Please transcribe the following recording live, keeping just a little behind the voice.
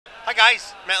Hi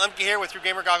guys, Matt Lemke here with Your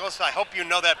Gamer Goggles. I hope you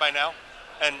know that by now.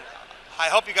 And I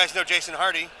hope you guys know Jason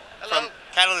Hardy from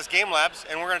Catalyst Game Labs.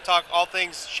 And we're going to talk all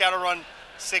things Shadowrun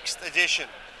 6th edition.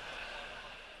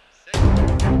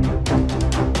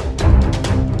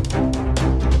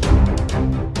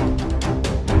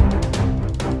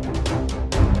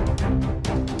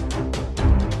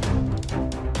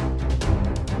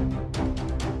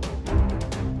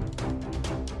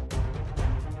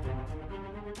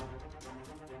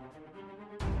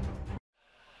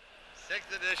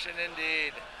 Edition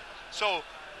indeed. So,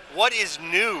 what is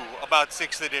new about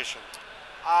 6th edition?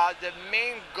 The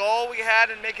main goal we had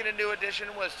in making a new edition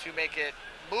was to make it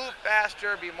move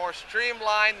faster, be more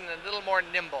streamlined, and a little more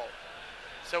nimble.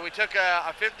 So we took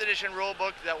a 5th edition rule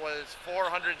book that was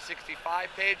 465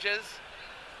 pages,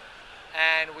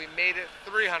 and we made it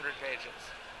 300 pages.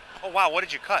 Oh wow, what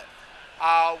did you cut?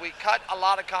 We cut a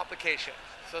lot of complication.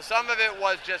 So some of it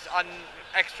was just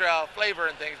extra flavor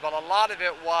and things, but a lot of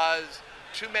it was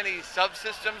too many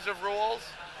subsystems of rules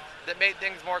that made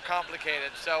things more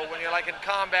complicated. So when you're like in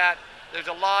combat, there's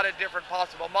a lot of different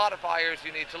possible modifiers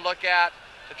you need to look at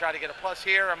to try to get a plus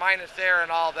here, a minus there,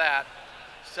 and all that.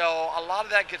 So a lot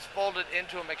of that gets folded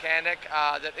into a mechanic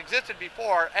that existed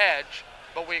before Edge,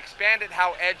 but we expanded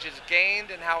how Edge is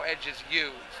gained and how Edge is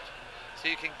used. So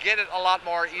you can get it a lot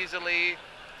more easily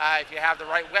if you have the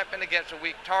right weapon against a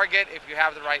weak target, if you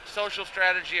have the right social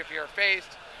strategy if you're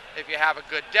faced, if you have a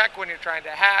good deck when you're trying to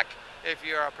hack, if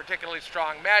you're a particularly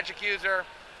strong magic user,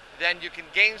 then you can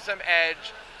gain some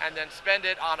edge and then spend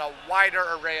it on a wider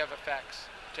array of effects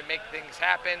to make things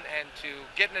happen and to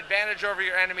get an advantage over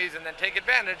your enemies and then take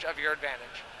advantage of your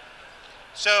advantage.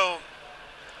 So,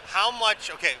 how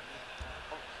much, okay,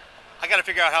 I gotta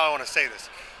figure out how I want to say this.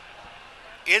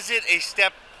 Is it a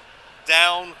step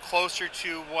down closer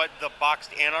to what the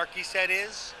boxed Anarchy set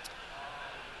is?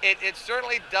 It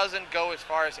certainly doesn't go as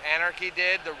far as Anarchy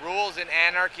did. The rules in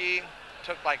Anarchy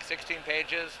took like 16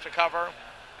 pages to cover,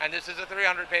 and this is a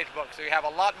 300-page book, so you have a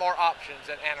lot more options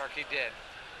than Anarchy did.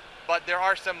 But there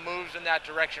are some moves in that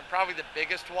direction. Probably the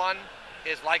biggest one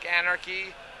is like Anarchy,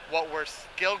 what were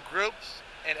skill groups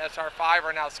in SR5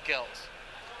 are now skills.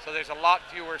 So there's a lot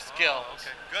fewer skills. Oh, okay,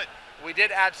 good. We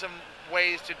did add some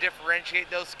ways to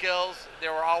differentiate those skills.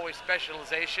 There were always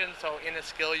specializations, so in a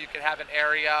skill you could have an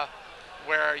area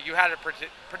where you had a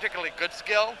particularly good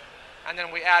skill, and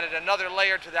then we added another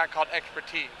layer to that called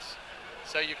expertise.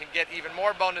 So you can get even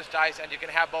more bonus dice, and you can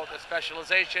have both a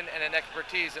specialization and an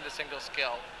expertise in a single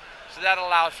skill. So that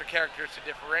allows for characters to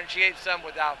differentiate some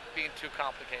without being too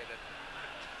complicated.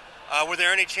 Were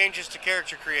there any changes to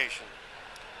character creation?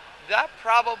 That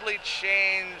probably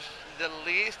changed the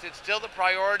least. It's still the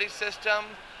priority system.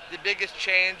 The biggest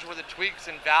change were the tweaks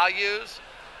in values.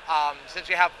 Since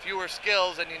you have fewer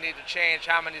skills and you need to change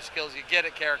how many skills you get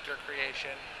at character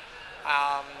creation,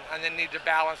 and then need to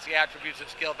balance the attributes of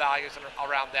skill values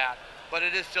around that. But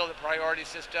it is still the priority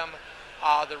system.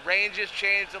 The ranges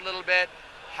changed a little bit.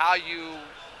 How you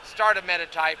start a meta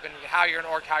type and how you're an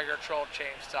orc, how you're a troll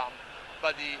changed some.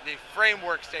 But the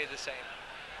framework stayed the same.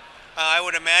 I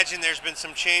would imagine there's been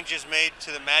some changes made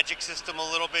to the magic system a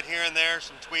little bit here and there,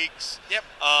 some tweaks. Yep.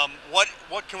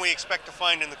 What can we expect to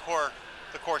find in the core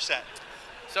set?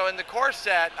 So in the core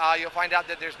set, you'll find out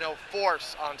that there's no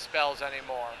force on spells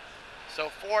anymore. So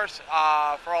force,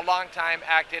 for a long time,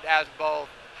 acted as both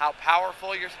how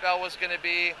powerful your spell was going to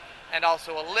be and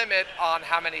also a limit on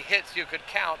how many hits you could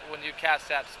count when you cast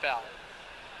that spell.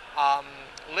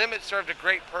 Limit served a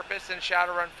great purpose in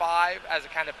Shadowrun 5 as a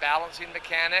kind of balancing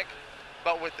mechanic,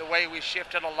 but with the way we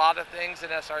shifted a lot of things in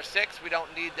SR6, we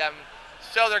don't need them,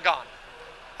 so they're gone.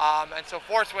 And so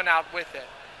force went out with it.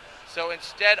 So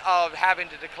instead of having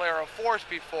to declare a force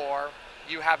before,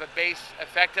 you have a base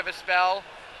effect of a spell,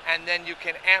 and then you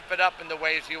can amp it up in the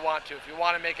ways you want to. If you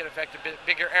want to make it affect a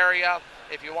bigger area,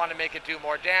 if you want to make it do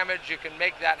more damage, you can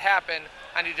make that happen,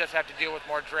 and you just have to deal with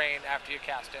more drain after you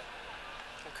cast it.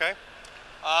 Okay.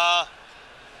 I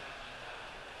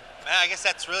guess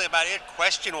that's really about it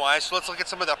question-wise, so let's look at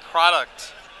some of the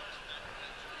product.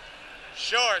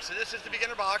 Sure, so this is the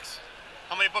beginner box.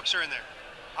 How many books are in there?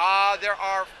 There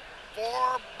are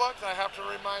 4 books. I have to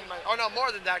remind oh no,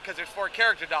 more than that, because there's 4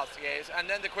 character dossiers, and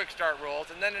then the quick start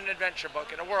rules, and then an adventure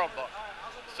book and a world book.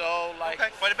 So like,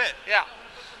 okay, quite a bit. Yeah.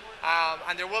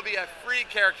 And there will be a free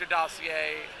character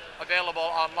dossier available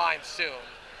online soon,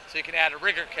 so you can add a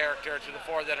rigger character to the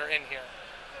 4 that are in here.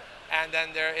 And then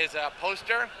there is a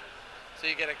poster, so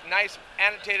you get a nice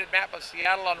annotated map of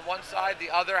Seattle on one side, the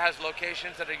other has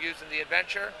locations that are used in the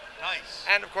adventure. Nice.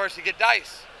 And of course you get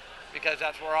dice, because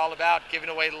that's what we're all about, giving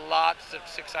away lots of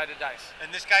 6-sided dice.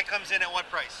 And this guy comes in at what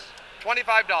price? $25.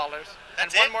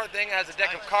 That's and one it? more thing, it has a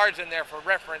deck of cards in there for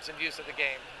reference and use of the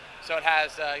game. So it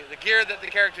has the gear that the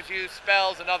characters use,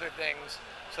 spells, and other things,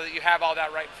 so that you have all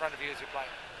that right in front of you as you play.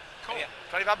 Cool. So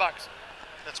yeah, $25.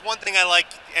 That's one thing I like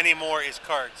anymore is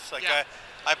cards. Like Yeah.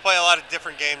 I play a lot of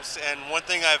different games, and one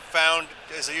thing I've found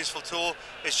as a useful tool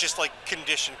is just like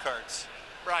condition cards.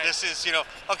 Right. This is, you know,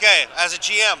 okay, as a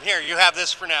GM, here, you have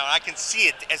this for now. I can see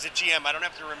it as a GM. I don't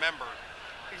have to remember.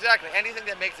 Exactly. Anything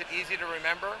that makes it easy to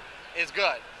remember is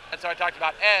good. And so I talked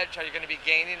about edge, how you're going to be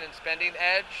gaining and spending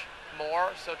edge more.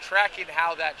 So tracking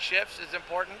how that shifts is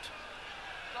important.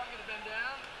 So I'm going to bend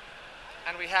down.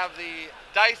 And we have the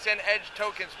dice and edge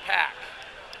tokens pack.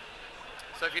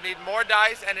 So if you need more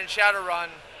dice, and in Shadowrun,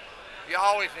 you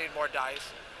always need more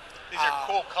dice. These are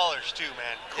cool colors too,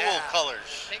 man. Cool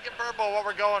colors. Pink and purple, what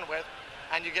we're going with.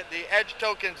 And you get the edge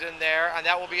tokens in there, and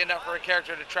that will be enough for a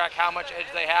character to track how much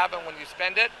edge they have, and when you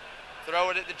spend it, throw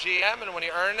it at the GM, and when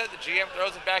you earn it, the GM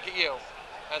throws it back at you.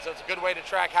 And so it's a good way to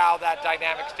track how that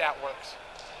dynamic stat works.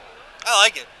 I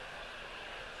like it.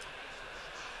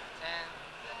 And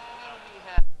then we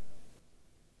have...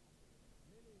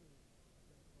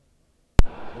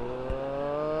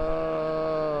 Whoa,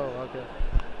 okay.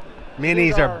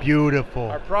 Minis are beautiful.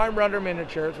 Our Prime Runner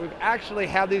miniatures. We've actually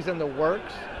had these in the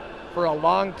works for a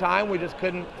long time. We just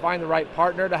couldn't find the right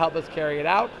partner to help us carry it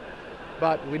out.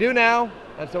 But we do now,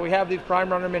 and so we have these Prime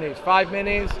Runner minis. 5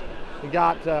 minis. You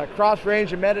got cross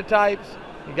range and meta types.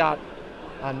 You got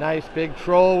a nice big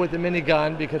troll with a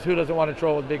minigun, because who doesn't want a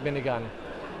troll with a big minigun?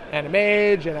 And a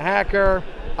mage and a hacker.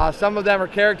 Some of them are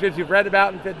characters you've read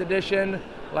about in 5th edition,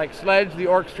 like Sledge, the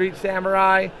Orc Street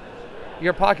Samurai.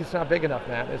 Your pocket's not big enough,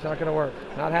 Matt. It's not going to work.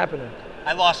 Not happening.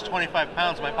 I lost 25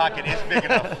 pounds. My pocket is big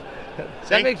enough.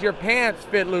 That makes your pants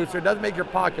fit looser. It doesn't make your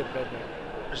pocket fit big.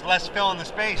 There's less fill in the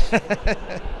space.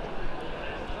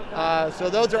 So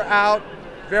those are out.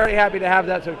 Very happy to have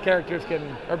that so characters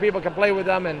can, or people can play with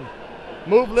them and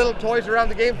move little toys around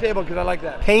the game table, because I like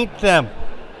that. Paint them.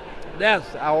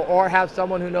 Yes, or have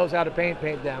someone who knows how to paint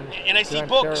them. And I see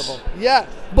books. Terrible. Yes.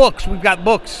 Books. We've got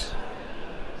books.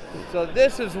 So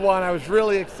this is one I was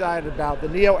really excited about, the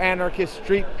Neo-Anarchist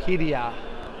Streetpedia.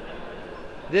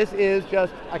 This is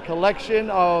just a collection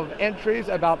of entries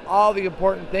about all the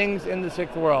important things in the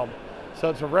 6th world. So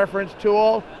it's a reference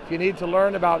tool. If you need to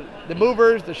learn about the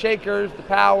movers, the shakers, the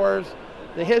powers,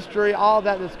 the history, all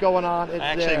that that's going on, it's I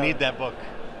actually there. need that book.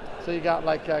 So you got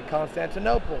like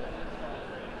Constantinople,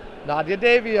 Nadia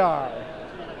Deviar,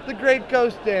 the Great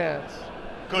Coast Dance,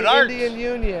 Good the art. Indian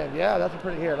Union. Yeah, that's a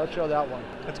pretty, here, let's show that one.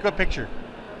 That's a good picture.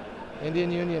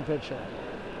 Indian Union picture.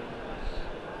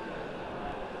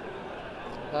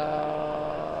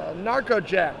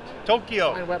 Narcojet.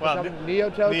 Tokyo. Neo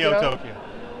Tokyo. Neo Tokyo.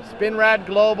 Spinrad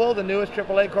Global, the newest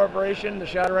AAA corporation in the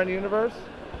Shadowrun universe.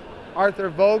 Arthur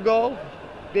Vogel,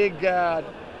 big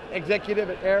executive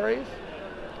at Ares.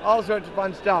 All sorts of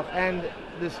fun stuff. And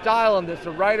the style on this,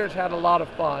 the writers had a lot of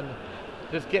fun,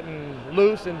 just getting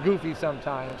loose and goofy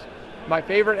sometimes. My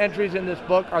favorite entries in this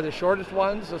book are the shortest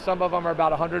ones, so some of them are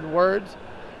about 100 words,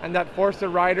 and that forced the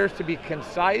writers to be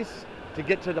concise, to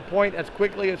get to the point as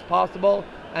quickly as possible,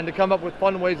 and to come up with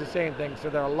fun ways of saying things, so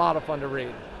they're a lot of fun to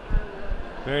read.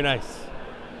 Very nice.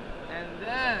 And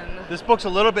then, This book's a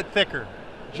little bit thicker.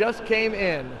 just came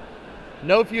in,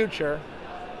 No Future.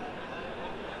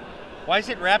 Why is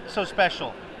it wrapped so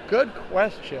special? Good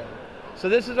question. So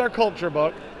this is our culture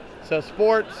book. So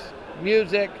sports,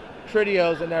 music,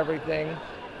 tridios and everything.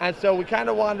 And so we kind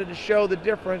of wanted to show the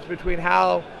difference between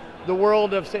how the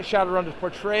world of Shadowrun is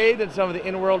portrayed in some of the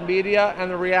in-world media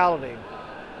and the reality.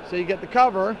 So you get the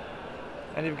cover,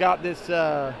 and you've got this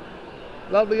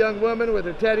lovely young woman with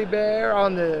her teddy bear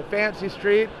on the fancy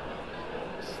street.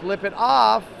 Slip it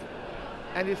off,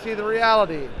 and you see the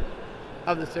reality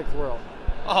of the 6th world.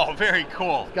 Oh, very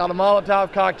cool. Got a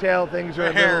Molotov cocktail, things are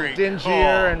a Very little dingier cool.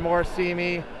 and more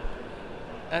seamy.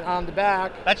 And on the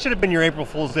back, That should have been your April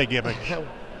Fool's Day gimmick.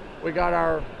 we got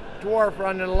our dwarf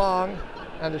running along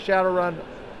and the Shadowrun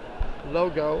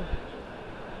logo.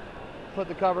 Put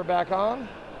the cover back on.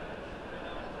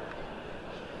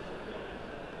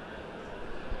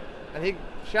 And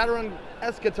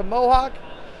Shadowrun-esque gets a mohawk,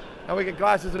 and we get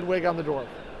glasses and wig on the dwarf.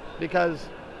 Because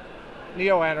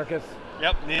neo-anarchists,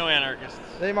 Yep, neo-anarchists.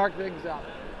 they mark things out.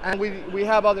 And we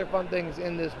have other fun things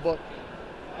in this book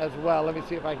as well. Let me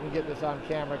see if I can get this on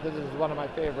camera, because this is one of my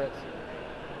favorites.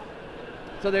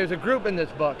 So there's a group in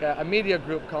this book, a media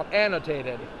group called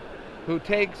Annotated, who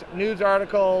takes news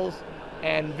articles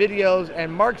and videos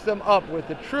and marks them up with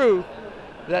the truth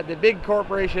that the big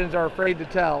corporations are afraid to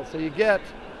tell. So you get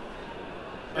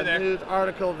a news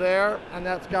article there, and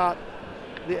that's got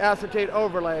the acetate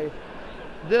overlay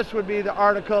this would be the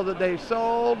article that they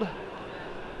sold,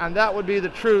 and that would be the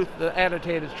truth the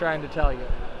annotate is trying to tell you.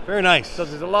 Very nice. So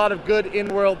there's a lot of good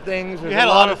in-world things. There's You had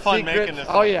a lot of fun secrets. making this.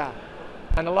 Oh yeah,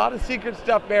 and a lot of secret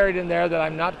stuff buried in there that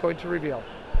I'm not going to reveal.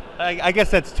 I guess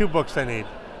that's 2 books I need.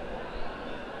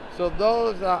 So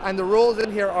those, and the rules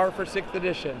in here are for 6th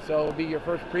edition. So it'll be your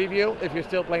first preview. If you're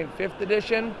still playing 5th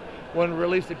edition, when we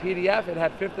released the PDF, it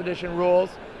had 5th edition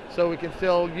rules. So we can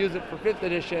still use it for 5th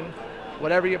edition.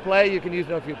 Whatever you play, you can use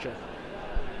No Future.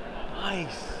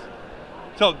 Nice.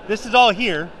 So this is all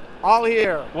here. All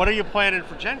here. What are you planning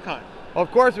for Gen Con? Of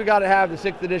course, we got to have the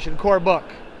 6th edition core book.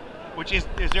 Which is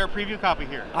there a preview copy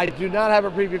here? I do not have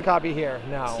a preview copy here,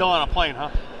 no. Still on a plane,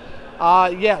 huh?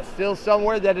 Yes, still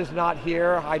somewhere that is not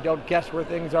here. I don't guess where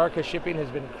things are because shipping has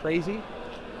been crazy.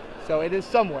 So it is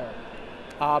somewhere.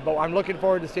 But I'm looking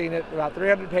forward to seeing it. About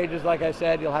 300 pages, like I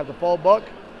said. You'll have the full book.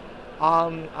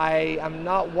 I am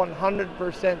not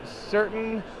 100%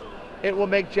 certain it will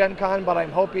make Gen Con, but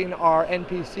I'm hoping our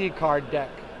NPC card deck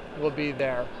will be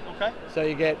there. Okay. So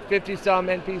you get 50-some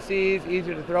NPCs,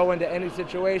 easy to throw into any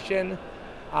situation.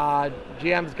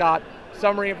 GM's got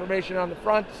summary information on the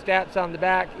front, stats on the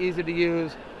back, easy to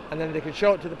use, and then they can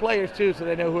show it to the players too so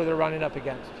they know who they're running up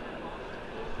against.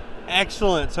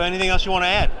 Excellent. So anything else you want to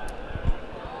add?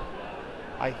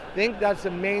 I think that's the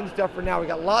main stuff for now. We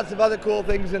got lots of other cool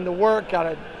things in the work. Got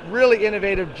a really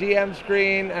innovative GM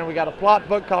screen, and we got a plot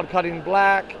book called Cutting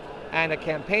Black, and a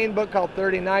campaign book called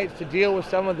 30 Nights to deal with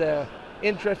some of the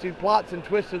interesting plots and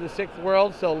twists of the 6th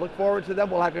World. So look forward to them.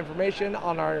 We'll have information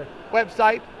on our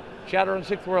website,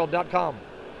 Shadowrun6thworld.com.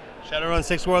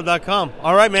 Shadowrun6thworld.com.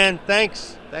 All right, man.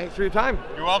 Thanks. Thanks for your time.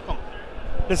 You're welcome.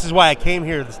 This is why I came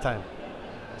here this time.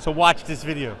 So watch this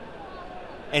video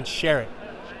and share it,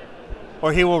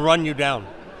 or he will run you down.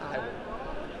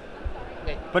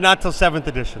 But not till 7th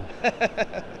edition.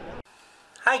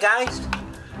 Hi guys,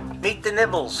 meet the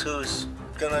Nibbles, who's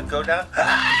gonna go down.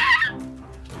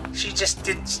 She just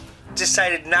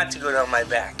decided not to go down my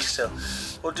back, so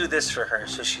we'll do this for her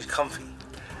so she's comfy.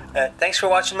 Thanks for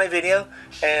watching my video,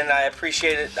 and I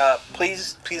appreciate it.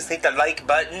 Please hit the like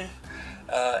button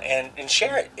and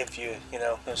share it if you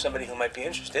know somebody who might be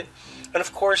interested. And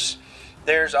of course,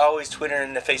 there's always Twitter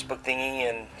and the Facebook thingy,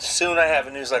 and soon I have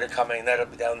a newsletter coming. That'll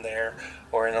be down there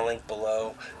or in a link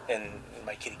below, and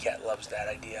my kitty cat loves that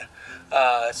idea.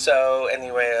 So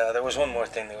anyway, there was one more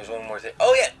thing.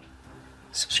 Oh yeah,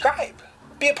 subscribe.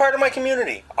 Be a part of my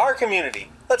community, our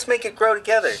community. Let's make it grow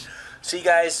together. See you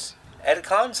guys at a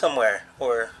con somewhere,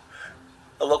 or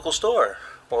a local store,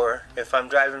 or if I'm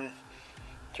driving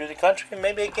through the country,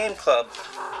 maybe a game club.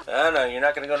 I don't know, you're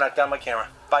not going to go knock down my camera.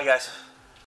 Bye guys.